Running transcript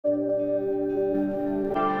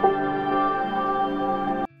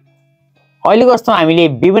अहिलेको जस्तो हामीले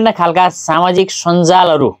विभिन्न खालका सामाजिक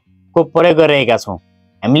सञ्जालहरूको प्रयोग गरिरहेका छौँ,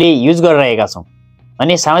 हामीले युज गरिरहेका छौँ।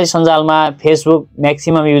 अनि सामाजिक सञ्जालमा फेसबुक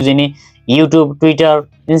म्याक्सिमम युज हुने, युट्युब, ट्विटर,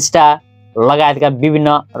 इन्स्टा लगायतका विभिन्न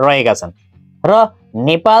रहेका छन्। र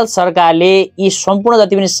नेपाल सरकारले यी सम्पूर्ण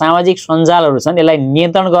जति पनि सामाजिक सञ्जालहरू छन् यसलाई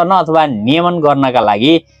नियन्त्रण गर्न अथवा नियमन गर्नका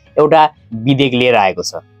लागि एउटा विधेयक लिएर आएको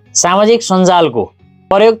छ। सामाजिक सञ्जालको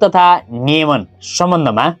प्रयोग तथा नियमन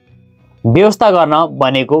सम्बन्धमा व्यवस्था गर्न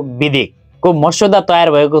बनेको विधेयकको मस्यौदा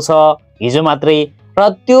तयार भएको छ हिजो मात्रै। र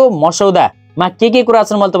त्यो मस्यौदामा के कुरा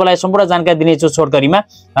छन् मैले तपाईँलाई सम्पूर्ण जानकारी दिनेछु छोटकरीमा।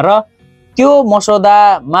 र त्यो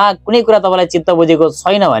मस्यौदामा कुनै कुरा तपाईँलाई चित्त बुझेको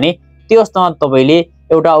छैन भने त्यो अवस्थामा तपाईँले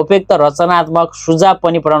एउटा उपयुक्त रचनात्मक सुझाव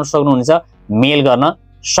पनि पठाउन सक्नुहुनेछ, मेल गर्न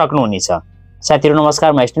सक्नुहुनेछ। साथीहरू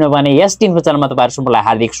नमस्कार, म स्टिन भने sdinfo च्यानलमा तपाईँहरू सम्पूर्णलाई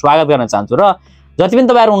हार्दिक स्वागत गर्न चाहन्छु। र जति पनि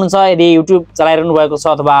तपाईँहरू हुनुहुन्छ, यदि युट्युब चलाइरहनु भएको छ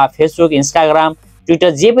अथवा फेसबुक, इन्स्टाग्राम, ट्विटर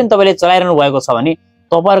जे पनि तपाईँले चलाइरहनु भएको छ भने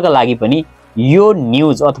तपाईँहरूको लागि पनि यो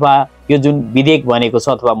न्युज अथवा यो जुन विधेयक बनेको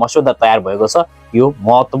छ अथवा मस्यौदा तयार भएको छ यो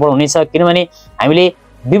महत्त्वपूर्ण हुनेछ। किनभने हामीले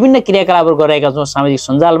विभिन्न क्रियाकलापहरू गरिरहेका छौँ सामाजिक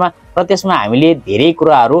सञ्जालमा र त्यसमा हामीले धेरै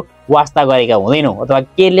कुराहरू वास्ता गरेका हुँदैनौँ अथवा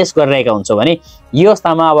केयरलेस गरिरहेका हुन्छौँ भने यो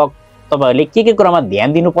अवस्थामा अब तपाईँहरूले के कुरामा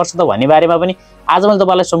ध्यान दिनुपर्छ त भन्ने बारेमा पनि आज मैले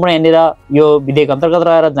तपाईँलाई सम्पूर्ण यहाँनिर यो विधेयक अन्तर्गत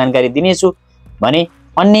रहेर जानकारी दिनेछु भने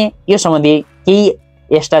अन्य यो सम्बन्धी केही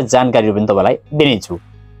एक्स्ट्रा जानकारीहरू पनि तपाईँलाई दिनेछु।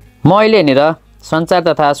 म अहिले यहाँनिर सञ्चार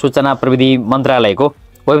तथा सूचना प्रविधि मन्त्रालयको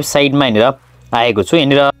वेबसाइटमा यहाँनिर आएको छु।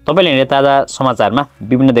 यहाँनिर तपाईँले यहाँनिर ताजा समाचारमा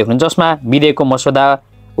विभिन्न देख्नुहुन्छ, जसमा विधेयकको मस्यौदा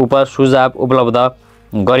उप सुझाव उपलब्ध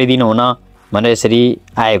गरिदिनु हुन भनेर यसरी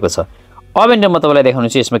आएको छ। अब यहाँनिर म तपाईँलाई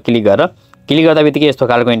देखाउनेछु, यसमा क्लिक गर्दा बित्तिकै यस्तो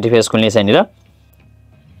खालको इन्टरफेस खुल्नेछ यहाँनिर।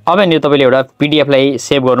 अब यहाँनिर तपाईँले एउटा पिडिएफलाई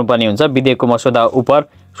सेभ गर्नुपर्ने हुन्छ, विधेयकको मस्यौदा उप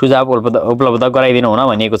सुझाव उपलब्ध गराइदिनु हुन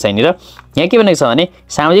भनिएको छ। यहाँनिर यहाँ के भनेको छ भने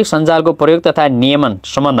सामाजिक सञ्जालको प्रयोग तथा नियमन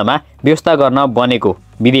सम्बन्धमा व्यवस्था गर्न बनेको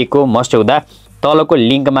विधेयकको मस्यौदा तलको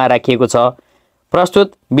लिङ्कमा राखिएको छ।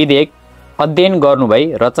 प्रस्तुत विधेयक अध्ययन गर्नु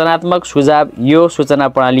भई रचनात्मक सुझाव यो सूचना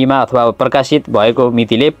प्रणालीमा अथवा प्रकाशित भएको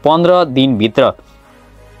मितिले 15 दिनभित्र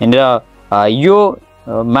यहाँनिर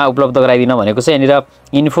योमा उपलब्ध गराइदिन भनेको छ। यहाँनिर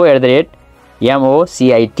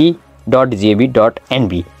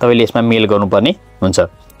info@mocit.gov.nb तपाईँले यसमा मेल गर्नुपर्ने हुन्छ।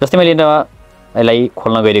 जस्तै मैले यसलाई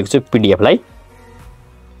खोल्न गइरहेको छु, पिडिएफलाई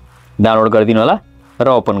डाउनलोड गरिदिनु होला र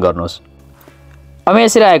ओपन गर्नुहोस्। अब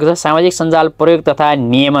यसरी आएको छ सामाजिक सञ्जाल प्रयोग तथा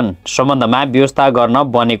नियमन सम्बन्धमा व्यवस्था गर्न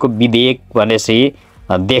बनेको विधेयक भनेर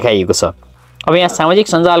देखाइएको छ। अब यहाँ सामाजिक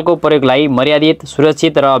सञ्जालको प्रयोगलाई मर्यादित,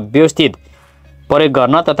 सुरक्षित र व्यवस्थित प्रयोग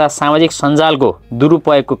गर्न तथा सामाजिक सञ्जालको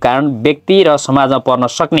दुरुपयोगको कारण व्यक्ति र समाजमा पर्न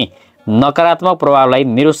सक्ने नकारात्मक प्रभावलाई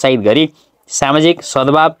निरुत्साहित गरी सामाजिक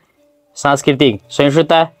सद्भाव, सांस्कृतिक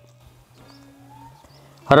सहिष्णुता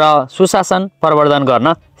र सुशासन प्रवर्धन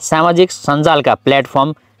गर्न सामाजिक सञ्जालका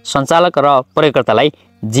प्लेटफर्म सञ्चालक र प्रयोगकर्तालाई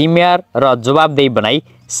जिम्मेवार र जवाबदेही बनाई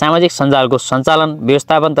सामाजिक सञ्जालको सञ्चालन,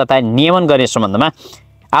 व्यवस्थापन तथा नियमन गर्ने सम्बन्धमा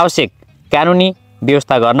आवश्यक कानुनी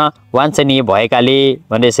व्यवस्था गर्न वाञ्छनीय भएकाले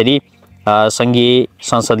भनेर यसरी सङ्घीय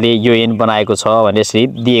संसदले यो ऐन बनाएको छ भनेर यसरी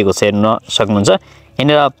दिएको छ, हेर्न सक्नुहुन्छ।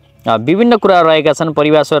 यहाँनिर विभिन्न कुराहरू रहेका छन्,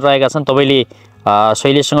 परिभाषाहरू रहेका छन्। तपाईँले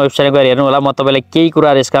शैलीसँग वेबसाइटमा गएर हेर्नु होला। म तपाईँलाई केही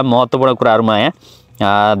कुराहरू यसका महत्त्वपूर्ण कुराहरू म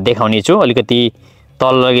यहाँ देखाउने छु। अलिकति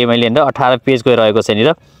तल लगे मैले यहाँनिर 18 पेज गइरहेको छ।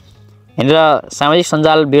 यहाँनिर सामाजिक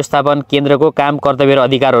सञ्जाल व्यवस्थापन केन्द्रको काम, कर्तव्य र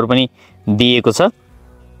अधिकारहरू पनि दिएको छ।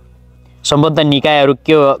 सम्बद्ध निकायहरू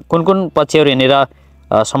कुन पक्षहरू यहाँनिर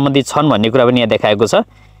सम्बन्धित छन् भन्ने कुरा पनि यहाँ देखाएको छ।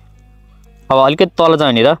 अब अलिकति तल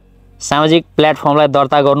जाउँ, यहाँनिर सामाजिक प्लेटफर्मलाई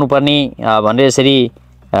दर्ता गर्नुपर्ने भनेर यसरी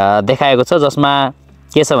देखाएको छ, जसमा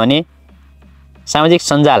के छ भने सामाजिक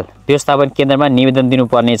सञ्जाल व्यवस्थापन केन्द्रमा निवेदन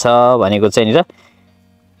दिनुपर्ने छ भनेको छ। यहाँनिर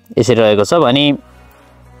यसरी रहेको छ भने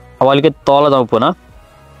अब अलिकति तल जाउँ, पुनः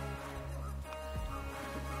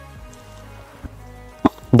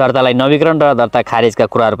दर्तालाई नवीकरण र दर्ता खारेजका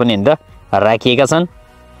कुराहरू पनि यहाँनिर राखिएका छन्।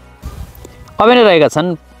 अब यहाँनिर रहेका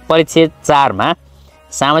छन् परिच्छेद 4 मा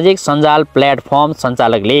सामाजिक सञ्जाल प्लेटफर्म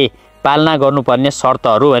सञ्चालकले पालना गर्नुपर्ने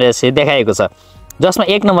शर्तहरू भनेर यसरी देखाएको छ, जसमा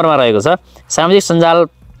 1 नम्बरमा रहेको छ सामाजिक सञ्जाल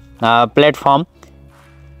प्लेटफर्म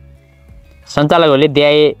सञ्चालकहरूले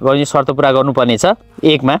देय गर्ने शर्त पुरा गर्नुपर्ने छ।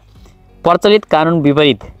 1 मा प्रचलित कानुन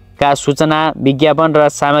विपरीतका सूचना, विज्ञापन र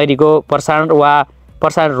सामग्रीको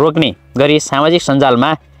प्रसारण रोक्ने गरी सामाजिक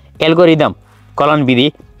सञ्जालमा एल्गोरिदम कलन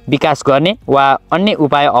विधि विकास गर्ने वा अन्य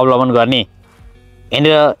उपाय अवलम्बन गर्ने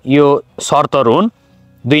यहाँनिर यो शर्तहरू हुन्।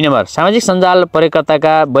 2 नम्बर सामाजिक सञ्जाल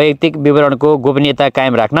प्रयोगकर्ताका वैयक्तिक विवरणको गोपनीयता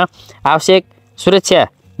कायम राख्न आवश्यक सुरक्षा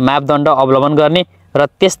मापदण्ड अवलम्बन गर्ने र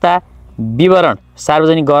त्यस्ता विवरण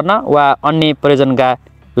सार्वजनिक गर्न वा अन्य प्रयोजनका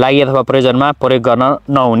लागि अथवा प्रयोजनमा प्रयोग गर्न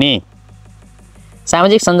नहुने।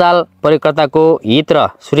 सामाजिक सञ्जाल प्रयोगकर्ताको हित र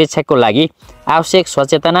सुरक्षाको लागि आवश्यक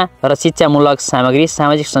सचेतना र शिक्षामूलक सामग्री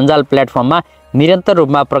सामाजिक सञ्जाल प्लेटफर्ममा निरन्तर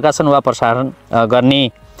रूपमा प्रकाशन वा प्रसारण गर्ने।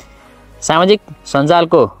 सामाजिक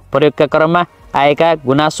सञ्जालको प्रयोगका क्रममा आएका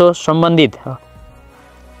गुनासो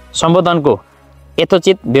सम्बोधनको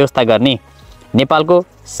यथोचित व्यवस्था गर्ने। नेपालको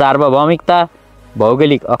सार्वभौमिकता,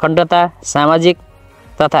 भौगोलिक अखण्डता, सामाजिक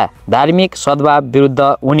तथा धार्मिक सद्भाव विरुद्ध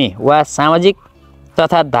हुने वा सामाजिक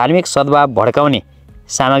तथा धार्मिक सद्भाव भड्काउने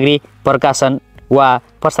सामग्री प्रकाशन वा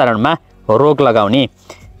प्रसारणमा रोक लगाउने।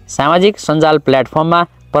 सामाजिक सञ्जाल प्लेटफर्ममा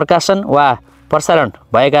प्रकाशन वा प्रसारण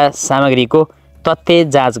भएका सामग्रीको तथ्य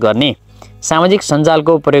जाँच गर्ने। सामाजिक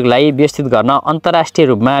सञ्जालको प्रयोगलाई व्यवस्थित गर्न अन्तर्राष्ट्रिय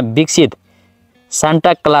रूपमा विकसित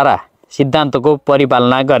सान्टा क्लारा सिद्धान्तको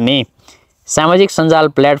परिपालना गर्ने। सामाजिक सञ्जाल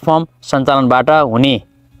प्लेटफर्म सञ्चालनबाट हुने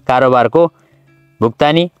कारोबारको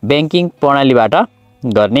भुक्तानी ब्याङ्किङ प्रणालीबाट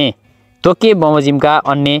गर्ने। तोकिए बमोजिमका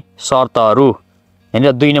अन्य शर्तहरू।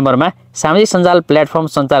 यहाँनिर 2 नम्बरमा सामाजिक सञ्जाल प्लेटफर्म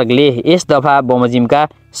सञ्चालकले यस दफा बमोजिमका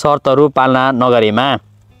शर्तहरू पालना नगरेमा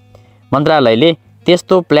मन्त्रालयले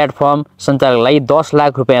त्यस्तो प्लेटफर्म सञ्चालकलाई 10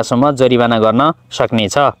 लाख रुपैयाँसम्म जरिवाना गर्न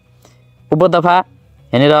सक्नेछ। उपदफा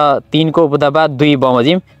यहाँनिर 3 को उपदफा 2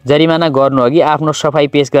 बमोजिम जरिवाना गर्नुअघि आफ्नो सफाई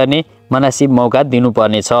पेश गर्ने मनासिब मौका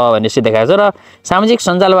दिनुपर्नेछ भनेपछि देखाएको छ। र सामाजिक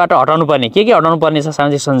सञ्जालबाट हटाउनु पर्ने के हटाउनु पर्ने छ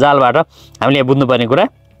सामाजिक सञ्जालबाट हामीले बुझ्नुपर्ने कुरा।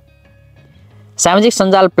 सामाजिक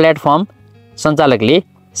सञ्जाल प्लेटफर्म सञ्चालकले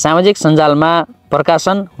सामाजिक सञ्जालमा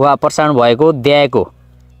प्रकाशन वा प्रसारण भएको देखाएको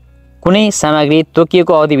कुनै सामग्री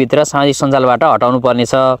तोकिएको अवधिभित्र सामाजिक सञ्जालबाट हटाउनु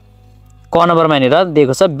पर्नेछ। क नम्बरमा यहाँनिर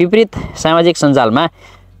दिएको छ विपरीत सामाजिक सञ्जालमा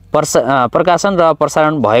प्रकाशन र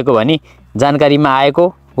प्रसारण भएको भनी जानकारीमा आएको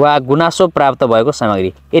वा गुनासो प्राप्त भएको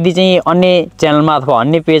सामग्री यदि चाहिँ अन्य च्यानलमा अथवा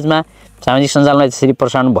अन्य पेजमा सामाजिक सञ्जालमा त्यसरी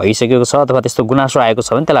प्रसारण भइसकेको छ अथवा त्यस्तो गुनासो आएको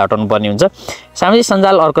छ भने त्यसलाई हटाउनु पर्ने हुन्छ। सामाजिक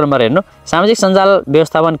सञ्जाल अर्को नम्बर हेर्नु। सामाजिक सञ्जाल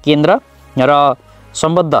व्यवस्थापन केन्द्र र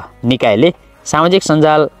सम्बद्ध निकायले सामाजिक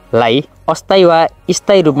सञ्जाललाई अस्थायी वा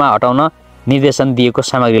स्थायी रूपमा हटाउन निर्देशन दिएको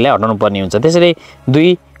सामग्रीलाई हटाउनु पर्ने हुन्छ। त्यसैले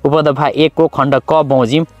 2 उपदफा 1 को खण्ड क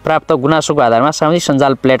बमोजिम प्राप्त गुनासोको आधारमा सामाजिक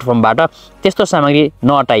सञ्जाल प्लेटफर्मबाट त्यस्तो सामग्री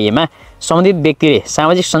नहटाइएमा सम्बन्धित व्यक्तिले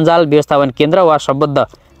सामाजिक सञ्जाल व्यवस्थापन केन्द्र वा सम्बद्ध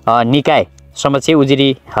निकाय समक्ष उजुरी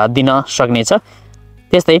दिन सक्नेछ।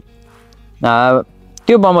 त्यस्तै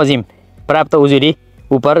त्यो बमोजिम प्राप्त उजुरी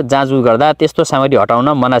उप जाँचबुझ गर्दा त्यस्तो सामग्री हटाउन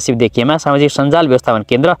मनासिब देखिएमा सामाजिक सञ्जाल व्यवस्थापन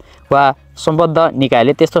केन्द्र वा सम्बद्ध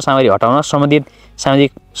निकायले त्यस्तो सामग्री हटाउन सम्बन्धित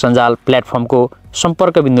सामाजिक सञ्जाल प्लेटफर्मको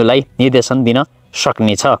सम्पर्क बिन्दुलाई निर्देशन दिन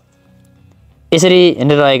सक्नेछ। यसरी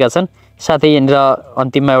यहाँनिर रहेका छन्। साथै यहाँनिर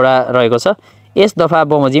अन्तिममा एउटा रहेको छ यस दफा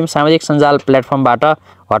बमोजिम सामाजिक सञ्जाल प्लेटफर्मबाट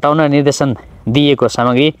हटाउन निर्देशन दिएको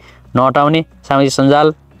सामग्री नहटाउने सामाजिक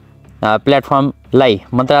सञ्जाल प्लेटफर्मलाई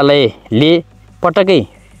मन्त्रालयले पटक्कै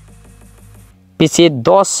पछि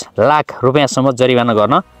 10 लाख रुपैयाँसम्म जरिवाना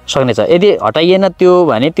गर्न सक्नेछ। यदि हटाइएन त्यो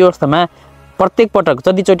भने त्यो अवस्थामा प्रत्येक पटक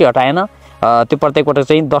जतिचोटि हटाएन त्यो प्रत्येक पटक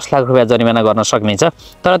चाहिँ 10 लाख रुपैयाँ जरिवाना गर्न सक्नेछ।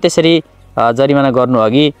 तर त्यसरी जरिवाना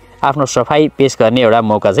गर्नुअघि आफ्नो सफाई पेश गर्ने एउटा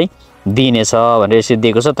मौका चाहिँ दिइनेछ भनेर यसरी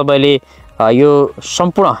दिएको छ। तपाईले यो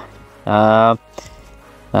सम्पूर्ण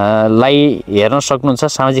लाई हेर्न सक्नुहुन्छ।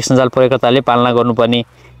 सामाजिक सञ्जाल प्रयोगकर्ताले पालना गर्नुपर्ने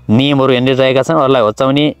नियमहरू यहाँनिर रहेका छन्। अरूलाई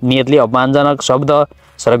होच्याउने नियतले अपमानजनक शब्द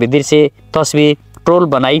सर्वविदृश्य तस्बिर ट्रोल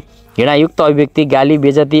बनाई घृणायुक्त अभिव्यक्ति गाली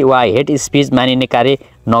बेइज्जती वा हेट स्पिच मानिने कार्य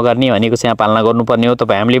नगर्ने भनेको चाहिँ यहाँ पालना गर्नुपर्ने हो।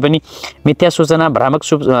 तपाईँ हामीले पनि मिथ्या सूचना भ्रामक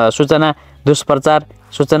सूचना दुष्प्रचार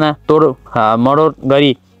सूचना तोड मडोड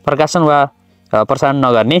गरी प्रकाशन वा प्रसारण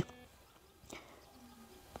नगर्ने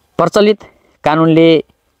प्रचलित कानुनले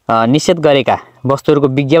निषेध गरेका वस्तुहरूको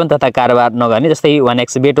विज्ञापन तथा कारोबार नगर्ने। जस्तै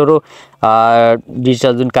 1x बेटहरू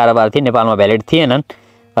डिजिटल जुन कारोबार थिए नेपालमा भ्यालिड थिएनन्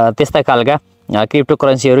त्यस्ता खालका क्रिप्टो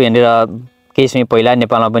करेन्सीहरू यहाँनिर केही समय पहिला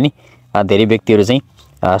नेपालमा पनि धेरै व्यक्तिहरू चाहिँ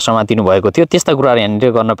समातिनु भएको थियो। त्यस्ता कुराहरू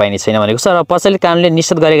यहाँनिर गर्न पाइने छैन भनेको छ। र प्रचलित कानुनले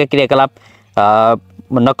निषेध गरेका क्रियाकलाप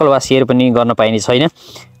नक्कल वा सेयर पनि गर्न पाइने छैन।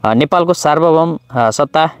 नेपालको सार्वभौम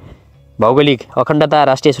सत्ता भौगोलिक अखण्डता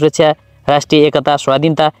राष्ट्रिय सुरक्षा राष्ट्रिय एकता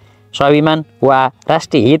स्वाधीनता स्वाभिमान वा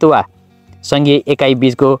राष्ट्रिय हित वा सङ्घीय एकाइ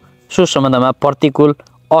बीचको सुसम्बन्धमा प्रतिकूल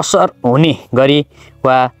असर हुने गरी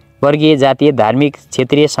वा वर्गीय जातीय धार्मिक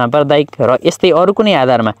क्षेत्रीय साम्प्रदायिक र यस्तै अरू कुनै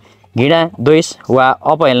आधारमा घृणा द्वेष वा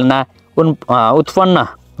अपहेलना उत्पन्न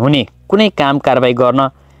हुने कुनै काम कारबाही गर्न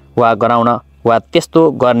वा गराउन वा त्यस्तो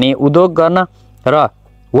गर्ने उद्योग गर्न र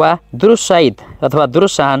वा दुरुत्साहित अथवा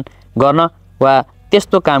दुरुत्साहन गर्न वा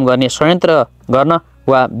त्यस्तो काम गर्ने षड्यन्त्र गर्न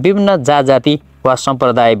वा विभिन्न जाति वा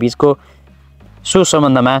सम्प्रदाय बीचको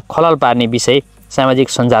सुसम्बन्धमा खलल पार्ने विषय सामाजिक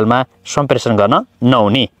सञ्जालमा सम्प्रेषण गर्न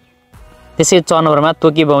नहुने। त्यसै 4 नम्बरमा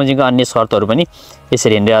तोकिए बमोजिमका अन्य शर्तहरू पनि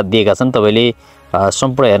यसरी हेरेर दिएका छन्। तपाईँले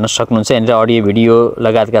सम्पूर्ण हेर्न सक्नुहुन्छ। यहाँनिर अडियो भिडियो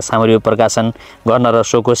लगायतका सामग्री प्रकाशन गर्न र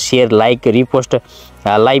सोको share like repost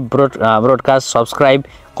live broadcast subscribe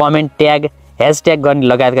comment tag hashtag गर्ने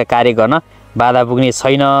लगायतका कार्य गर्न बाधा पुग्ने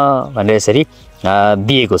छैन भनेर यसरी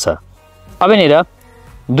दिएको छ। अब यहाँनिर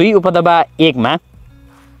 2 उपदबा 1 मा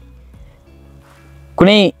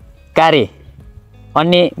कुनै कार्य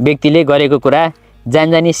अन्य व्यक्तिले गरेको कुरा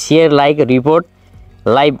जानजानी share like report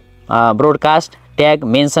live broadcast tag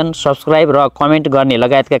mention subscribe र कमेन्ट गर्ने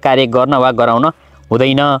लगायतका कार्य गर्न वा गराउन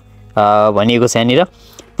हुँदैन भनिएको छ यहाँनिर।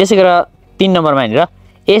 त्यसै गरेर 3 नम्बरमा यहाँनिर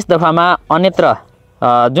यस दफामा अन्यत्र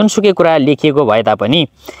जुनसुकै कुरा लेखिएको भए तापनि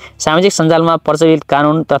सामाजिक सञ्जालमा प्रचलित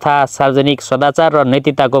कानुन तथा सार्वजनिक सदाचार र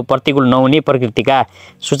नैतिकताको प्रतिकूल नहुने प्रकृतिका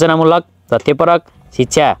सूचनामूलक तथ्यपरक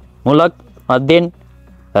शिक्षामूलक अध्ययन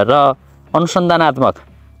र अनुसन्धानात्मक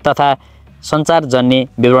तथा सञ्चारजन्य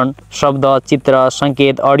विवरण शब्द चित्र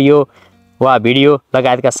सङ्केत अडियो वा भिडियो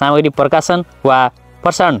लगायतका सामग्री प्रकाशन वा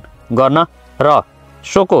प्रसारण गर्न र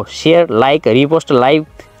सोको share like repost live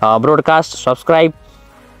broadcast subscribe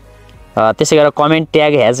त्यसै गरेर कमेन्ट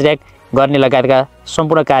ट्याग ह्यासट्याग गर्ने लगायतका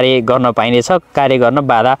सम्पूर्ण कार्य गर्न पाइनेछ, कार्य गर्न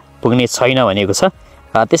बाधा पुग्ने छैन भनेको छ।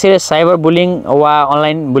 त्यसैले साइबर बुलिङ वा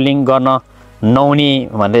अनलाइन बुलिङ गर्न नहुने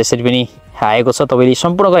भनेर यसरी पनि आएको छ। तपाईँले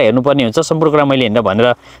सम्पूर्ण कुरा हेर्नुपर्ने हुन्छ। सम्पूर्ण कुरा मैले हेरेर भनेर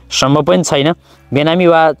सम्भव पनि छैन। बेनामी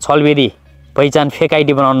वा छलबेदी पहिचान फेक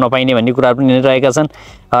आइडी बनाउन नपाइने भन्ने कुराहरू पनि रहेका छन्।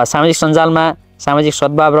 सामाजिक सञ्जालमा सामाजिक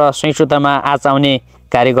सद्भाव र सहिष्णुतामा आँच आउने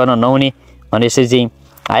कार्य गर्न नहुने भनेर यसरी चाहिँ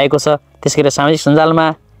आएको छ। त्यसै गरेर सामाजिक सञ्जालमा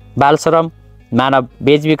बालश्रम मानव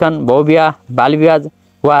बेचबिखन बहुविवाह बालविवाह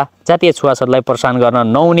वा जातीय छुवाछुतलाई प्रोत्साहन गर्न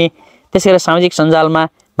नहुने। त्यसै गरेर सामाजिक सञ्जालमा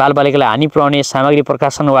बालबालिकालाई हानि पुर्याउने सामग्री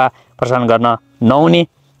प्रकाशन वा प्रसारण गर्न नहुने,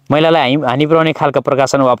 महिलालाई हानि पुर्याउने खालका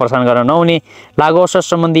प्रकाशन वा प्रसारण गर्न नहुने, लागु अवसर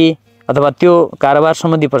सम्बन्धी अथवा त्यो कारोबार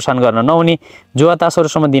सम्बन्धी प्रसारण गर्न नहुने, जुवा तासहरू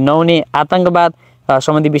सम्बन्धी नहुने, आतङ्कवाद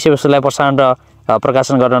सम्बन्धी विषयवस्तुलाई प्रसारण र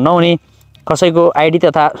प्रकाशन गर्न नहुने, कसैको आइडी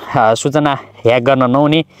तथा सूचना ह्याक गर्न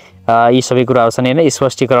नहुने। यी सबै कुराहरू छन् होइन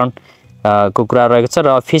स्पष्टीकरण को कुरा रहेको छ।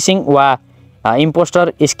 र फिसिङ वा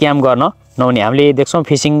इम्पोस्टर स्क्याम गर्न नहुने। हामीले देख्छौँ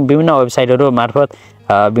फिसिङ विभिन्न वेबसाइटहरू मार्फत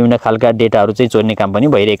विभिन्न खालका डेटाहरू चाहिँ चोर्ने काम पनि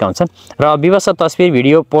भइरहेका हुन्छन्। र विवश तस्बिर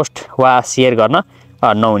भिडियो पोस्ट वा सेयर गर्न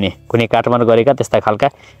नहुने, कुनै काठमाडौँ गरेका त्यस्ता खालका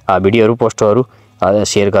भिडियोहरू पोस्टहरू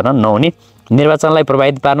सेयर गर्न नहुने, निर्वाचनलाई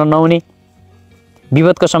प्रभावित पार्न नहुने,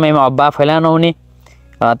 विवादको समयमा अफवाह फैलाउन नहुने,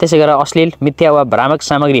 त्यसै गरेर अश्लील मिथ्या वा भ्रामक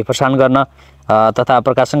सामग्री प्रसारण गर्न तथा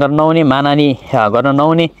प्रकाशन गर्न नहुने, मानहानि गर्न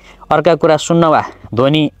नहुने, अर्का कुरा सुन्न वा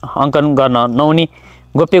ध्वनि अङ्कन गर्न नहुने,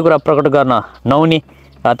 गोप्य कुरा प्रकट गर्न नहुने,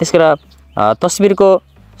 त्यस गरेर तस्बिरको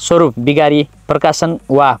स्वरूप बिगारी प्रकाशन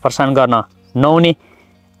वा प्रसारण गर्न नहुने,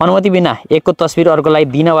 अनुमति बिना एकको तस्बिर अर्कोलाई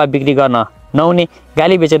दिन वा बिक्री गर्न नहुने,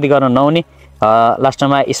 गाली बेइज्जती गर्न नहुने।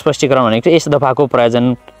 लास्टमा स्पष्टीकरण भनेको यस दफाको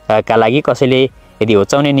प्रयोजनका लागि कसैले यदि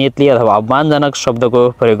होचाउने नियतले अथवा अपमानजनक शब्दको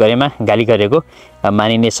प्रयोग गरेमा गाली गरेको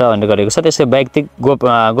मानिनेछ भनेर गरेको छ। त्यसै वैयक्तिक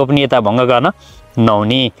गोपनीयता भङ्ग गर्न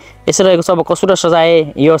नहुने। यसरी रहेको छ। अब कसुर र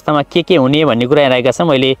सजाय यो अवस्थामा के हुने भन्ने कुरा रहेका छन्।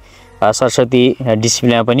 मैले सरस्वती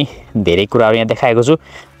डिसिप्लिनमा पनि धेरै कुराहरू यहाँ देखाएको छु।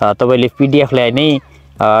 तपाईँले पिडिएफलाई नै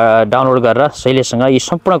डाउनलोड गरेर शैलीसँग यी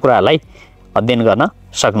सम्पूर्ण कुराहरूलाई अध्ययन गर्न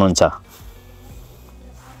सक्नुहुन्छ।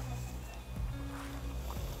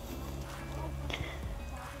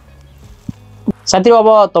 साथीहरू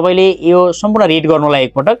अब तपाईँले यो सम्पूर्ण रिड गर्नुलाई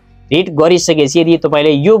एकपटक रिड गरिसकेपछि यदि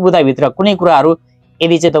तपाईँले यो बुँदाभित्र कुनै कुराहरू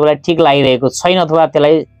यदि चाहिँ तपाईँलाई ठिक लागिरहेको छैन अथवा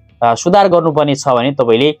त्यसलाई सुधार गर्नुपर्ने छ भने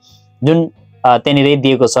तपाईँले जुन त्यहाँनिर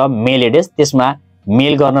दिएको छ मेल एड्रेस त्यसमा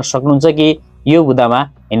मेल गर्न सक्नुहुन्छ कि यो बुँदामा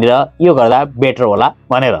यहाँनिर यो गर्दा बेटर होला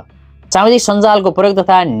भनेर। सामाजिक सञ्जालको प्रयोग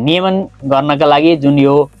तथा नियमन गर्नका लागि जुन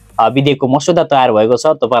यो विधेयकको मस्यौदा तयार भएको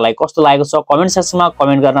छ तपाईँलाई कस्तो लागेको छ कमेन्ट सेक्सनमा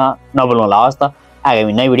कमेन्ट गर्न नभुल्नुहोला। हवस् त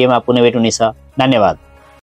आगामी नयाँ भिडियोमा पुनः भेट हुनेछ। धन्यवाद।